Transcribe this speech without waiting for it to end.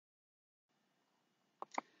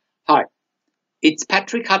It's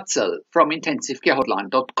Patrick Hutzel from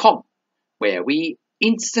IntensiveCareHotline.com, where we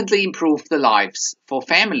instantly improve the lives for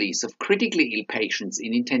families of critically ill patients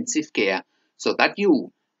in intensive care so that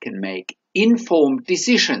you can make informed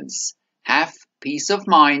decisions, have peace of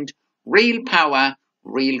mind, real power,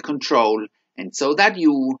 real control, and so that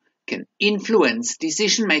you can influence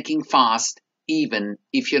decision making fast, even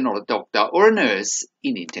if you're not a doctor or a nurse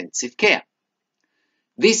in intensive care.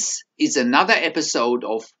 This is another episode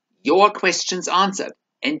of Your Questions Answered,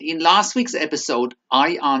 and in last week's episode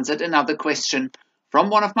I answered another question from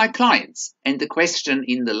one of my clients, and the question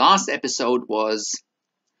in the last episode was: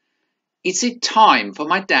 is it time for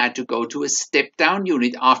my dad to go to a step-down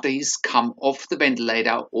unit after he's come off the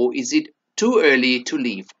ventilator, or is it too early to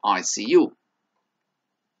leave ICU?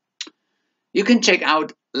 You can check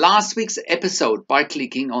out last week's episode by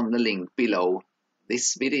clicking on the link below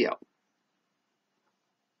this video.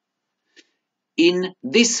 In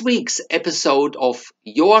this week's episode of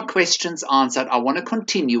Your Questions Answered, I want to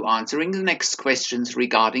continue answering the next questions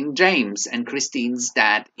regarding James and Christine's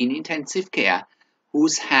dad in intensive care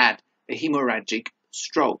who's had a hemorrhagic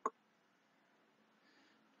stroke.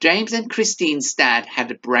 James and Christine's dad had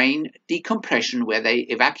a brain decompression where they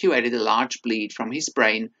evacuated a large bleed from his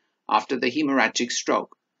brain after the hemorrhagic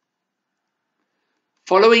stroke.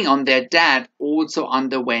 Following on, their dad also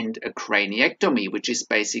underwent a craniectomy, which is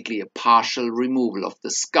basically a partial removal of the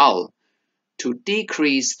skull to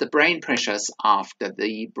decrease the brain pressures after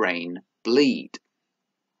the brain bleed.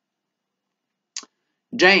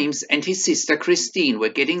 James and his sister Christine were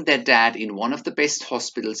getting their dad in one of the best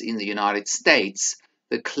hospitals in the United States,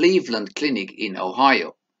 the Cleveland Clinic in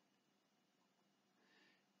Ohio.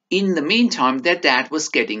 In the meantime, their dad was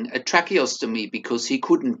getting a tracheostomy because he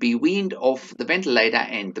couldn't be weaned off the ventilator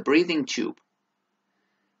and the breathing tube.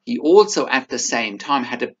 He also at the same time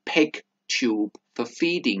had a PEG tube for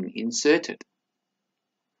feeding inserted.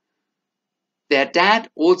 Their dad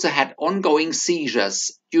also had ongoing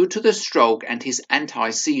seizures due to the stroke and his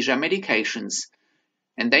anti-seizure medications,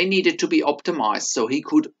 and they needed to be optimized so he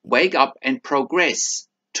could wake up and progress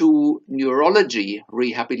to neurology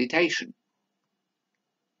rehabilitation.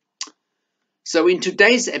 So in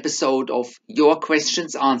today's episode of Your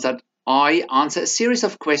Questions Answered, I answer a series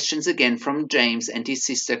of questions again from James and his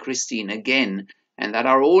sister Christine again, and that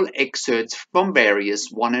are all excerpts from various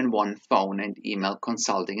one-on-one phone and email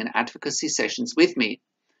consulting and advocacy sessions with me.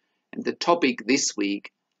 And the topic this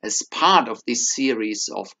week, as part of this series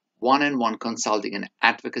of one-on-one consulting and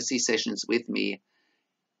advocacy sessions with me,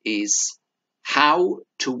 is how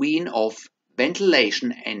to wean off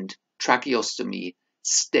ventilation and tracheostomy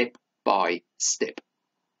step by step.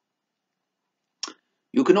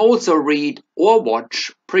 You can also read or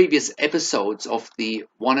watch previous episodes of the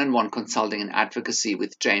one-on-one consulting and advocacy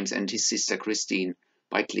with James and his sister Christine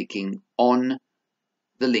by clicking on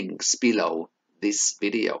the links below this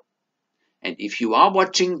video. And if you are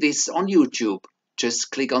watching this on YouTube, just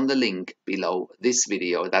click on the link below this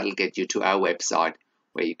video. That'll get you to our website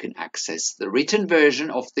where you can access the written version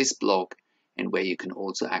of this blog and where you can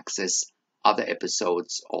also access other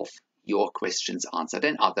episodes of Your Questions Answered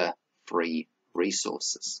and other free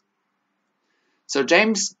resources. So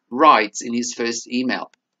James writes in his first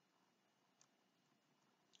email: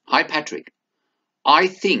 Hi Patrick, I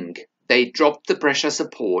think they dropped the pressure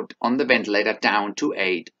support on the ventilator down to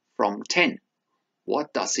 8 from 10.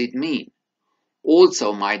 What does it mean?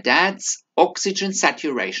 Also, my dad's oxygen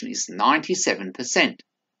saturation is 97%.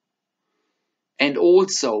 And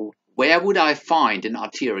also, where would I find an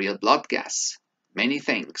arterial blood gas? Many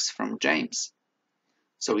thanks, from James.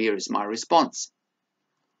 So here is my response.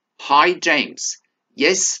 Hi James,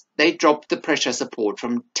 yes, they dropped the pressure support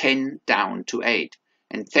from 10 down to 8,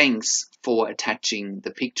 and thanks for attaching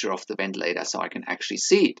the picture of the ventilator so I can actually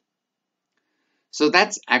see it. So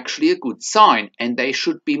that's actually a good sign, and they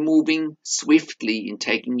should be moving swiftly in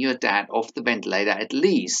taking your dad off the ventilator at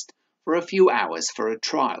least for a few hours for a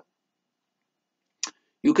trial.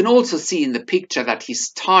 You can also see in the picture that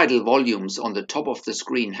his tidal volumes on the top of the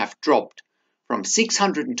screen have dropped from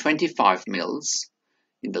 625 mils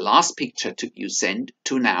in the last picture you sent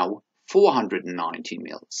to now 490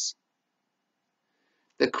 mils.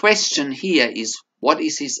 The question here is, what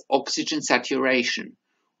is his oxygen saturation,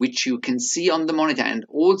 which you can see on the monitor, and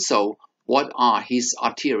also what are his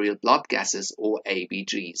arterial blood gases or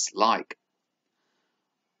ABGs like?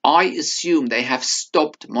 I assume they have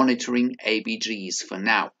stopped monitoring ABGs for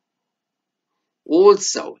now.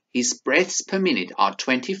 Also, his breaths per minute are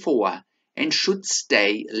 24 and should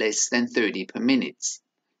stay less than 30 per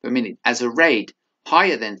minute, as a rate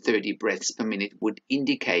higher than 30 breaths per minute would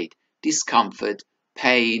indicate discomfort,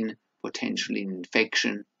 pain, potentially an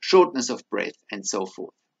infection, shortness of breath, and so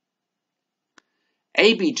forth.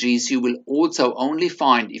 ABGs you will also only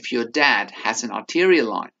find if your dad has an arterial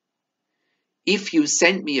line. If you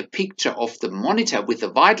send me a picture of the monitor with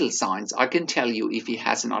the vital signs, I can tell you if he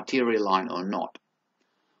has an arterial line or not.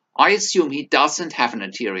 I assume he doesn't have an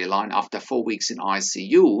arterial line after 4 weeks in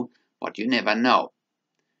ICU, but you never know.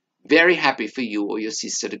 Very happy for you or your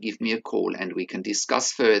sister to give me a call and we can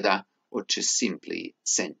discuss further, or just simply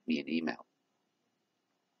send me an email.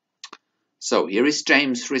 So here is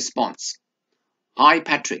James' response. Hi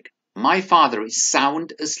Patrick, my father is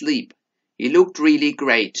sound asleep. He looked really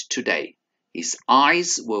great today. His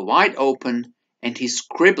eyes were wide open and he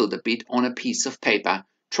scribbled a bit on a piece of paper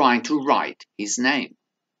trying to write his name.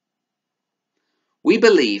 We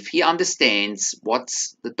believe he understands what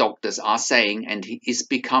the doctors are saying and he is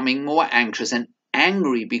becoming more anxious and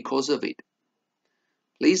angry because of it.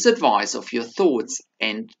 Please advise of your thoughts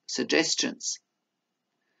and suggestions.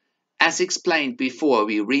 As explained before,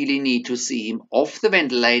 we really need to see him off the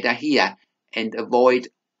ventilator here and avoid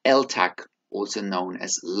LTAC, also known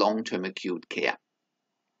as long-term acute care.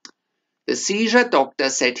 The seizure doctor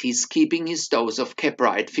said he's keeping his dose of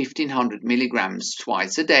Keppra at 1500 milligrams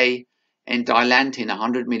twice a day and Dilantin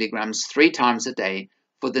 100 milligrams 3 times a day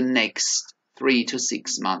for the next 3 to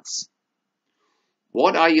 6 months.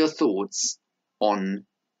 What are your thoughts on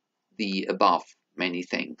the above? Many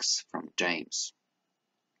thanks from James.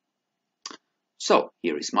 So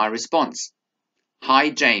here is my response. Hi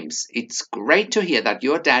James, it's great to hear that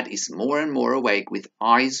your dad is more and more awake with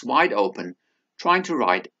eyes wide open, trying to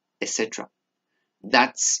write, etc.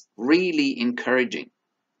 That's really encouraging.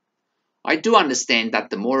 I do understand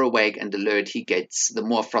that the more awake and alert he gets, the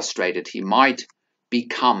more frustrated he might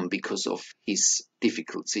become because of his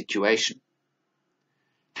difficult situation.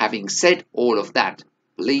 Having said all of that,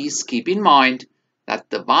 please keep in mind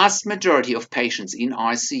that the vast majority of patients in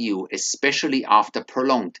ICU, especially after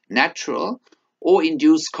prolonged natural or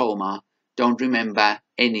induced coma, don't remember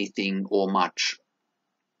anything or much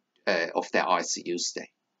of their ICU stay.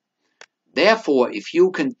 Therefore, if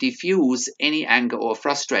you can diffuse any anger or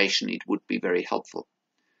frustration, it would be very helpful.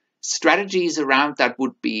 Strategies around that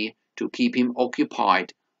would be to keep him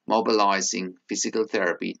occupied, mobilizing physical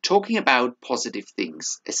therapy, talking about positive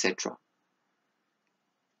things, etc.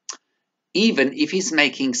 Even if he's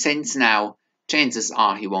making sense now, chances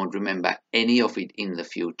are he won't remember any of it in the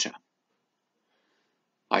future.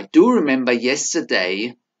 I do remember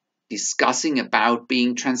yesterday discussing about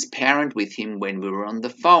being transparent with him when we were on the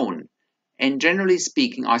phone, and generally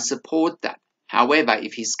speaking, I support that. However,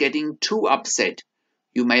 if he's getting too upset,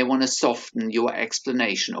 you may want to soften your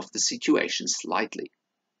explanation of the situation slightly.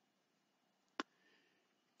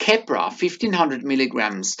 Keppra 1500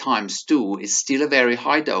 milligrams times 2 is still a very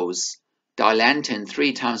high dose. Dilantin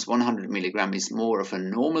 3 times 100 milligram is more of a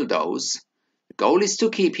normal dose. The goal is to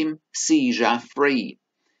keep him seizure-free.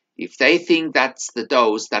 If they think that's the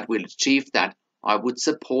dose that will achieve that, I would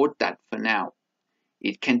support that for now.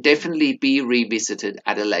 It can definitely be revisited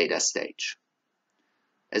at a later stage.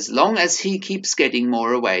 As long as he keeps getting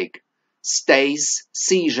more awake, stays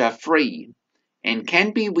seizure-free, and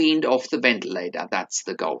can be weaned off the ventilator, that's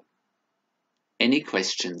the goal. Any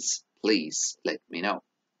questions, please let me know.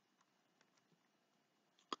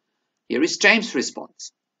 Here is James'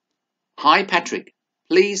 response. Hi Patrick,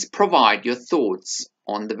 please provide your thoughts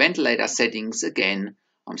on the ventilator settings again.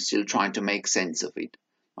 I'm still trying to make sense of it.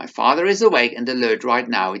 My father is awake and alert right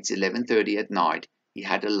now. It's 11:30 at night. He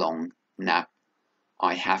had a long nap.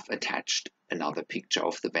 I have attached another picture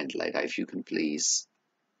of the ventilator, if you can please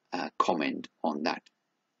comment on that.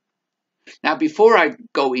 Now, before I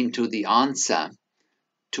go into the answer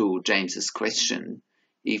to James's question,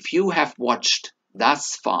 if you have watched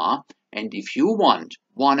thus far, and if you want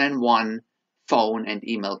one-on-one phone and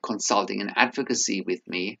email consulting and advocacy with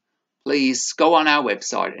me, please go on our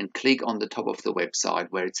website and click on the top of the website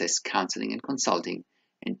where it says counseling and consulting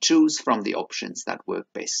and choose from the options that work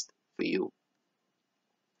best for you.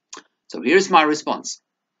 So here's my response.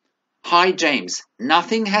 Hi James,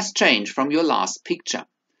 nothing has changed from your last picture.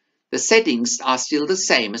 The settings are still the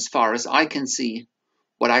same as far as I can see.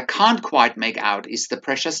 What I can't quite make out is the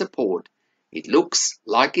pressure support. It looks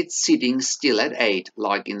like it's sitting still at 8,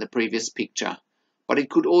 like in the previous picture, but it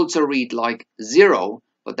could also read like 0,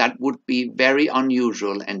 but that would be very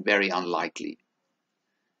unusual and very unlikely.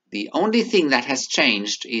 The only thing that has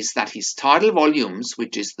changed is that his tidal volumes,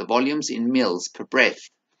 which is the volumes in mils per breath,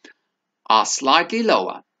 are slightly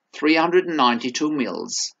lower, 392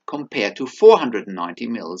 mils compared to 490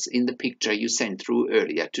 mils in the picture you sent through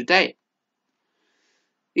earlier today.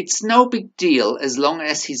 It's no big deal as long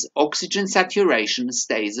as his oxygen saturation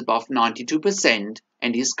stays above 92%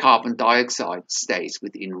 and his carbon dioxide stays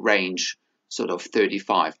within range, sort of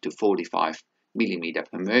 35 to 45 millimeter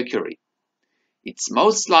per mercury. It's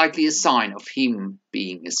most likely a sign of him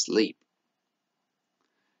being asleep.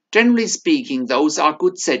 Generally speaking, those are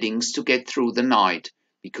good settings to get through the night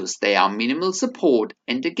because they are minimal support,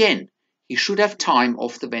 and again, he should have time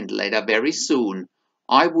off the ventilator very soon.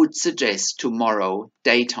 I would suggest tomorrow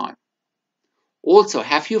daytime. Also,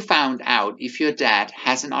 have you found out if your dad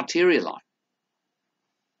has an arterial line?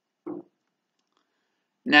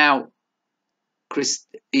 Now,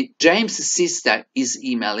 James' sister is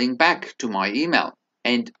emailing back to my email,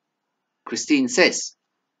 and Christine says,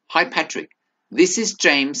 "Hi Patrick, this is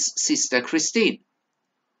James' sister Christine.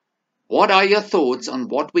 What are your thoughts on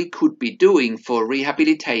what we could be doing for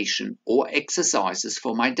rehabilitation or exercises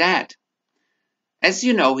for my dad? As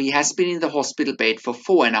you know, he has been in the hospital bed for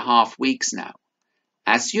 4.5 weeks now.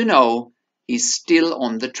 As you know, he's still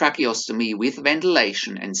on the tracheostomy with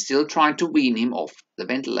ventilation and still trying to wean him off the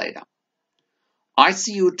ventilator.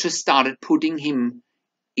 ICU just started putting him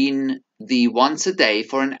in the once a day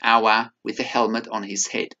for an hour with a helmet on his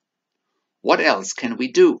head. What else can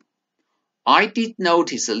we do? I did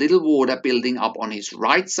notice a little water building up on his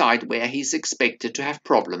right side where he's expected to have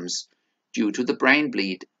problems due to the brain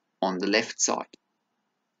bleed on the left side.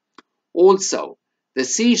 Also, the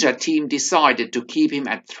seizure team decided to keep him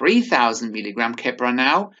at 3,000 mg Keppra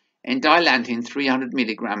now and Dilantin 300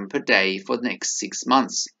 mg per day for the next 6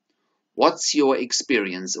 months. What's your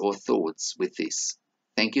experience or thoughts with this?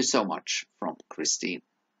 Thank you so much," from Christine.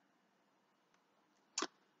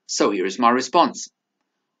 So here is my response.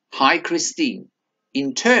 Hi Christine,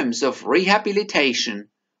 in terms of rehabilitation,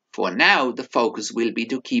 for now the focus will be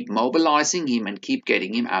to keep mobilizing him and keep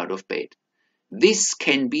getting him out of bed. This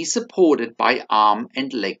can be supported by arm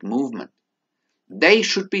and leg movement. They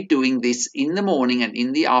should be doing this in the morning and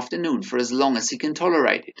in the afternoon for as long as he can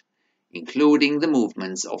tolerate it, including the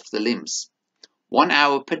movements of the limbs. 1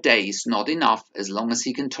 hour per day is not enough as long as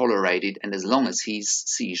he can tolerate it and as long as he's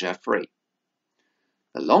seizure-free.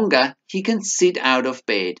 The longer he can sit out of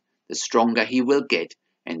bed, the stronger he will get,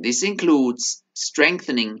 and this includes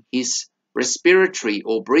strengthening his respiratory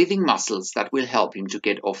or breathing muscles that will help him to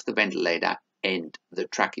get off the ventilator and the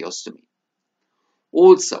tracheostomy.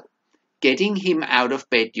 Also, getting him out of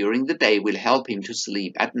bed during the day will help him to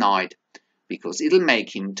sleep at night because it'll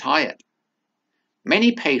make him tired.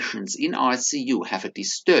 Many patients in ICU have a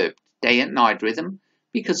disturbed day and night rhythm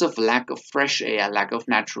because of lack of fresh air, lack of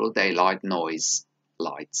natural daylight, noise,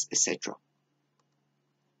 lights, etc.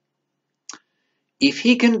 If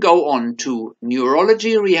he can go on to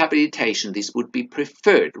neurology rehabilitation, this would be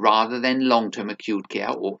preferred rather than long-term acute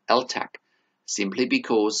care or LTAC, simply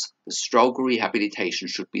because the stroke rehabilitation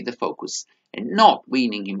should be the focus and not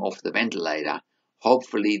weaning him off the ventilator.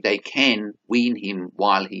 Hopefully they can wean him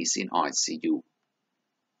while he's in ICU.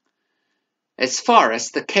 As far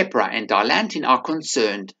as the Keppra and Dilantin are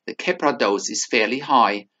concerned, the Keppra dose is fairly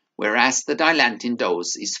high, whereas the Dilantin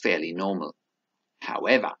dose is fairly normal.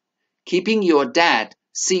 However, keeping your dad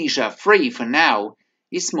seizure-free for now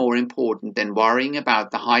is more important than worrying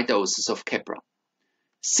about the high doses of Keppra.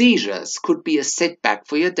 Seizures could be a setback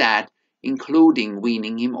for your dad, including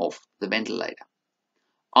weaning him off the ventilator.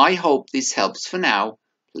 I hope this helps for now.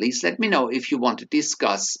 Please let me know if you want to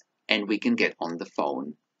discuss, and we can get on the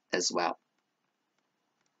phone as well.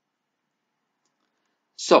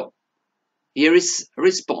 So, here is a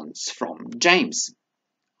response from James.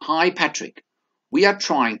 Hi Patrick, we are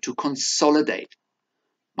trying to consolidate.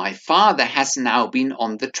 My father has now been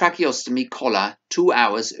on the tracheostomy collar 2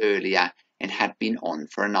 hours earlier and had been on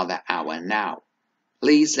for another hour now.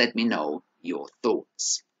 Please let me know your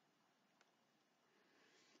thoughts.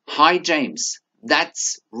 Hi James,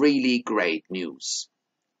 that's really great news.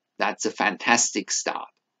 That's a fantastic start.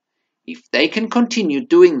 If they can continue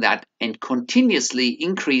doing that and continuously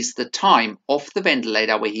increase the time off the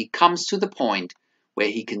ventilator where he comes to the point where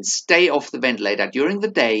he can stay off the ventilator during the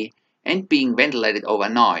day and being ventilated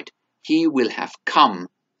overnight, he will have come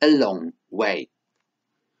a long way.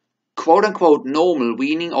 Quote-unquote normal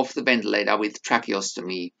weaning off the ventilator with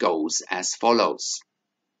tracheostomy goes as follows.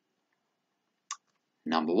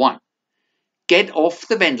 Number 1. Get off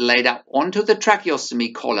the ventilator onto the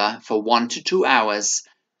tracheostomy collar for 1 to 2 hours,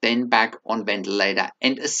 then back on ventilator,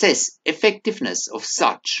 and assess effectiveness of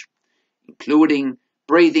such, including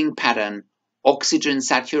breathing pattern, oxygen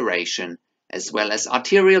saturation, as well as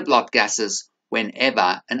arterial blood gases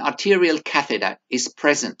whenever an arterial catheter is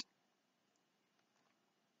present.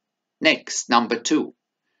 Next, number 2.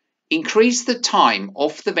 Increase the time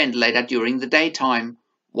off the ventilator during the daytime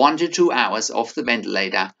 1 to 2 hours off the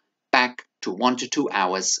ventilator, back to 1 to 2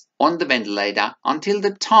 hours on the ventilator until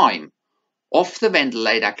the time off the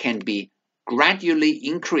ventilator can be gradually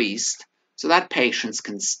increased so that patients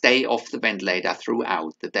can stay off the ventilator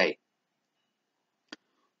throughout the day.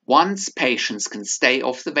 Once patients can stay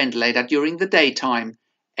off the ventilator during the daytime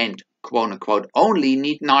and quote-unquote only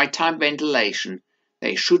need nighttime ventilation,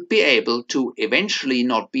 they should be able to eventually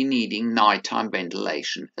not be needing nighttime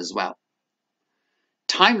ventilation as well.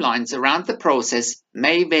 Timelines around the process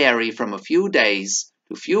may vary from a few days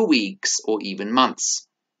to a few weeks or even months.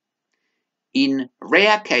 In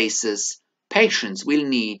rare cases, patients will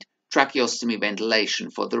need tracheostomy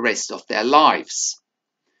ventilation for the rest of their lives.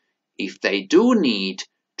 If they do need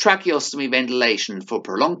tracheostomy ventilation for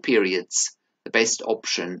prolonged periods, the best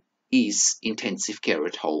option is intensive care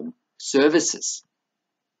at home services.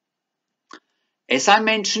 As I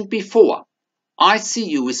mentioned before,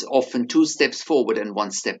 ICU is often 2 steps forward and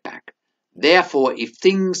 1 step back. Therefore, if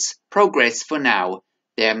things progress for now,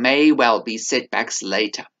 there may well be setbacks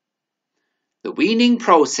later. The weaning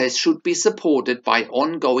process should be supported by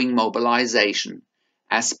ongoing mobilization,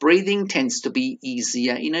 as breathing tends to be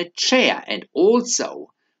easier in a chair, and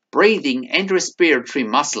also breathing and respiratory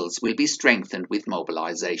muscles will be strengthened with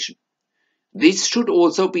mobilization. This should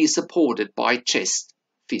also be supported by chest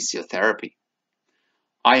physiotherapy.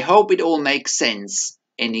 I hope it all makes sense.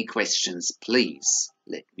 Any questions, please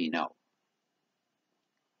let me know.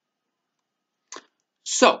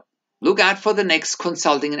 So, look out for the next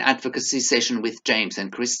consulting and advocacy session with James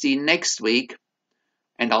and Christine next week,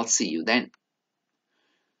 and I'll see you then.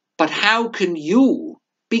 But how can you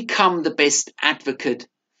become the best advocate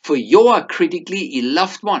for your critically ill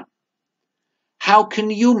loved one? How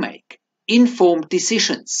can you make informed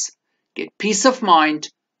decisions, get peace of mind,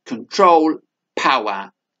 control,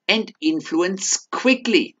 power, and influence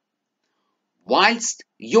quickly, whilst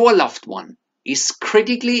your loved one is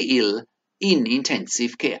critically ill in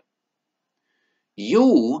intensive care?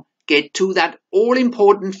 You get to that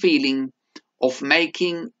all-important feeling of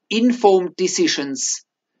making informed decisions,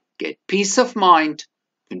 get peace of mind,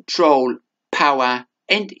 control, power,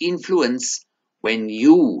 and influence when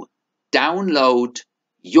you download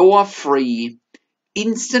your free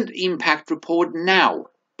Instant Impact Report now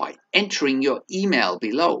by entering your email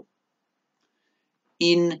below.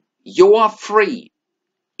 In your free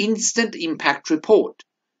Instant Impact Report,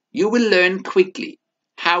 you will learn quickly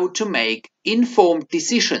how to make informed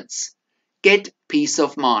decisions, get peace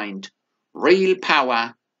of mind, real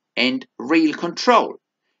power, and real control,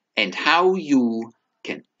 and how you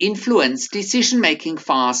can influence decision-making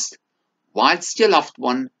fast whilst your loved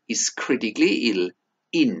one is critically ill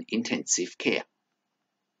in intensive care.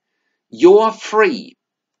 Your free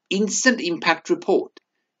Instant Impact Report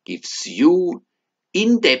gives you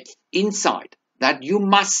in-depth insight that you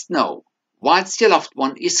must know whilst your loved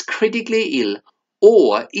one is critically ill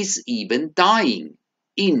or is even dying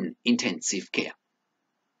in intensive care.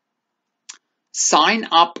 Sign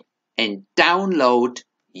up and download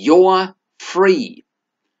your free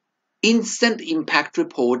Instant Impact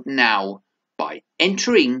Report now by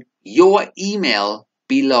entering your email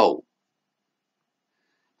below.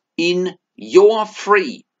 In your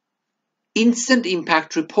free Instant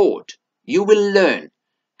Impact Report, you will learn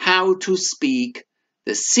how to speak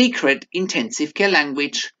the secret intensive care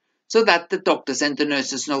language so that the doctors and the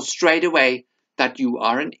nurses know straight away that you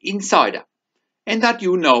are an insider and that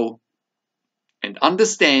you know and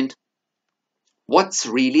understand what's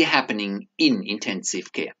really happening in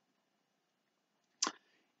intensive care.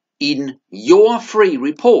 In your free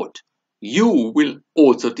report, you will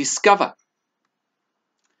also discover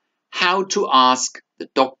how to ask the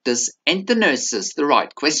doctors and the nurses the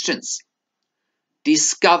right questions.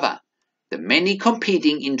 Discover the many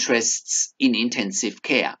competing interests in intensive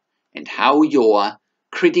care and how your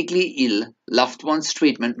critically ill loved one's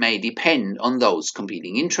treatment may depend on those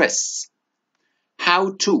competing interests.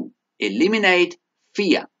 How to eliminate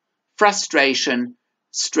fear, frustration,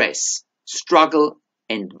 stress, struggle,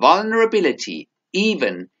 and vulnerability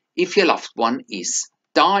even if your loved one is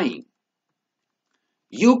dying.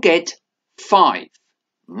 You get 5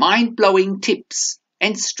 mind-blowing tips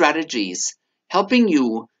and strategies helping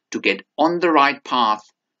you to get on the right path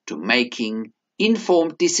to making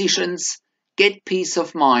informed decisions, get peace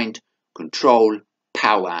of mind, control,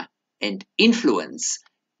 power, and influence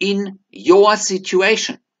in your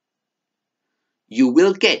situation. You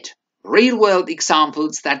will get real-world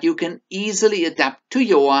examples that you can easily adapt to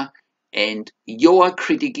your and your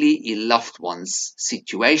critically ill loved one's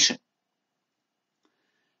situation.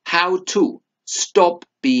 How to stop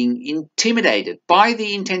being intimidated by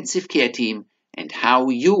the intensive care team and how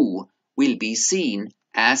you will be seen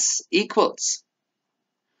as equals.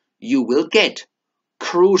 You will get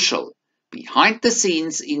crucial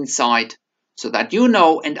behind-the-scenes insight so that you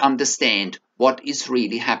know and understand what is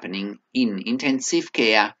really happening in intensive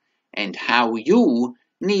care and how you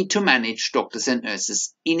need to manage doctors and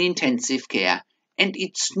nurses in intensive care, and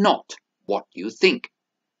it's not what you think.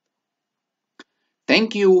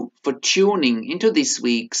 Thank you for tuning into this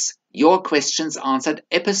week's Your Questions Answered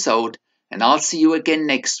episode, and I'll see you again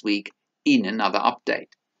next week in another update.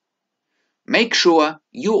 Make sure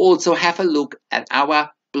you also have a look at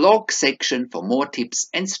our blog section for more tips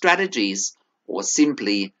and strategies, or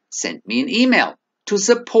simply send me an email to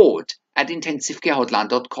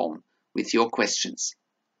support@intensivcarehotline.com with your questions.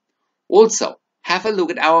 Also, have a look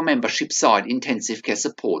at our membership site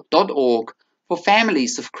intensivecaresupport.org for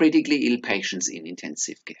families of critically ill patients in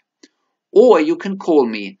intensive care. Or you can call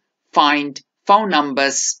me, find phone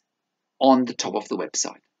numbers on the top of the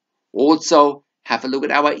website. Also, have a look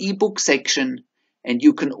at our ebook section, and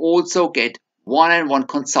you can also get one-on-one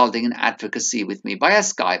consulting and advocacy with me via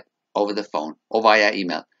Skype, over the phone, or via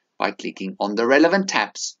email by clicking on the relevant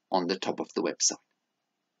tabs on the top of the website.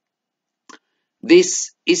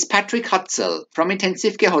 This is Patrick Hutzel from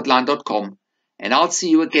intensivecarehotline.com, and I'll see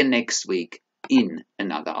you again next week in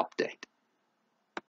another update.